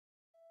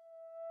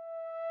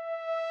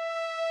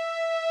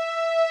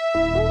We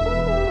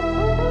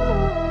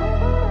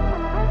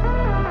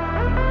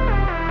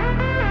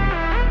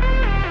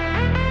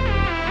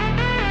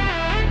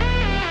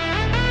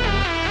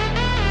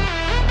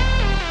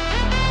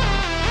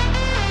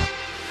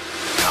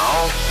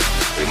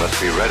must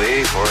be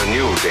ready for a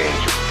new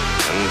danger,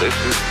 and this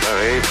is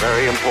very,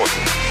 very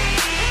important.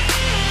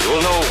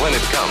 You'll know when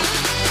it comes,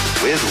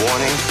 with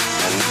warning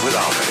and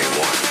without any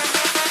warning.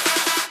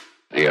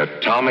 The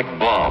atomic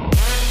bomb.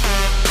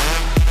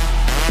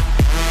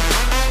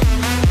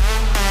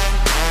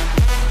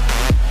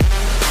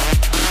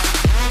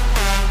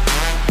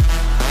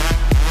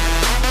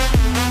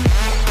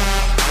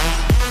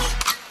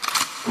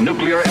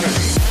 Nuclear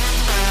energy.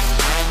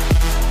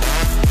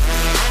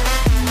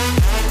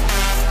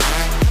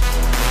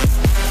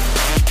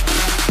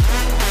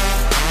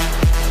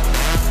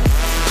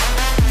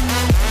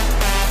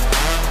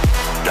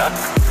 Duck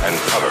and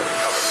cover.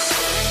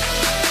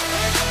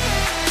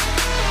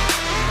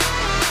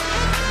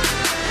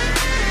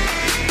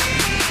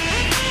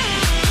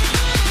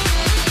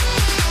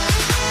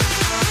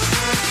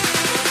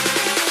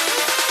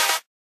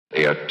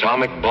 The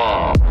atomic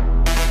bomb.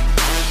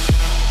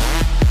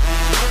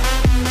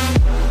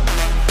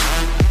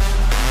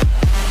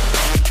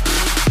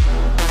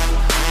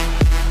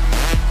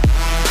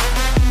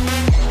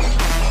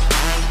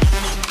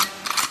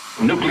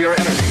 Nuclear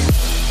energy.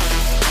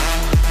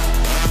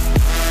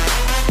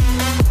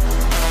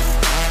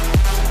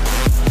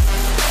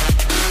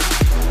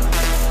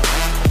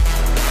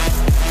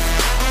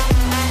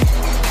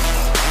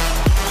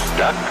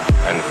 Duck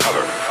and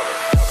cover.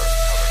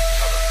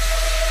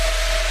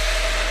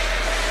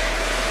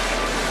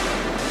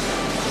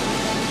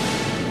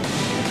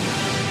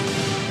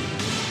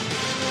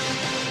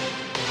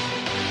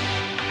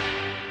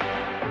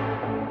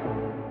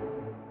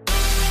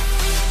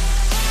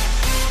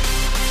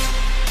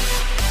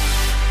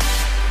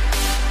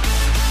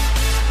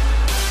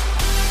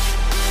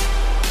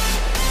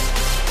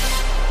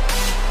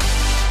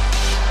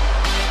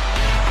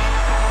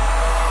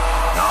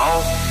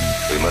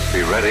 We must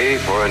be ready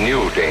for a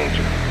new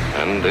danger,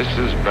 and this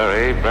is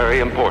very, very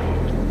important.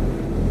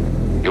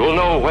 You'll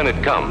know when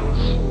it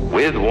comes,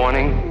 with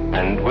warning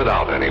and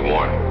without any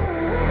warning.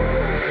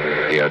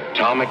 The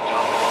atomic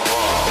bomb.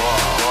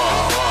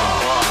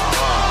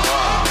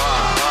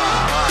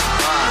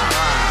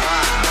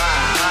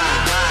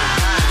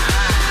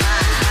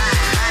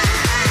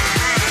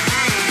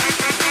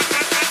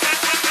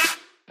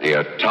 The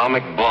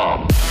atomic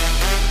bomb.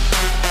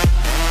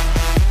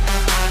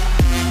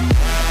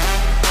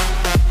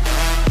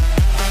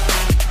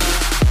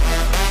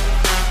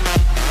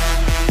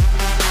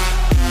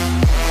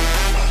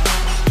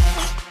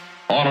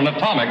 On an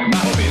atomic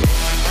battlefield.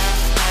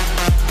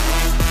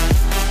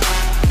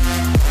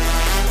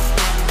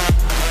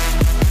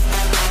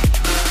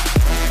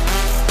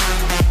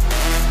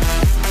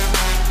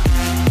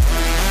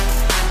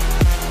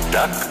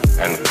 Duck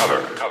and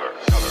cover.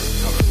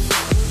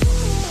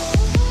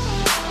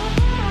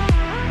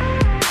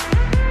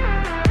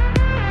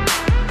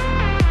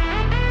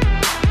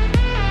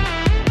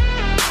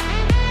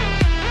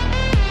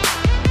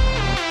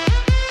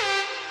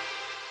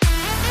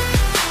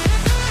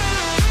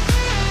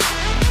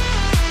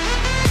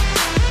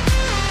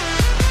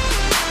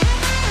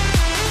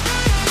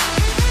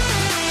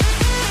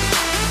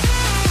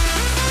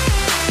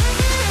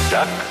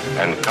 Duck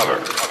and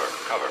cover.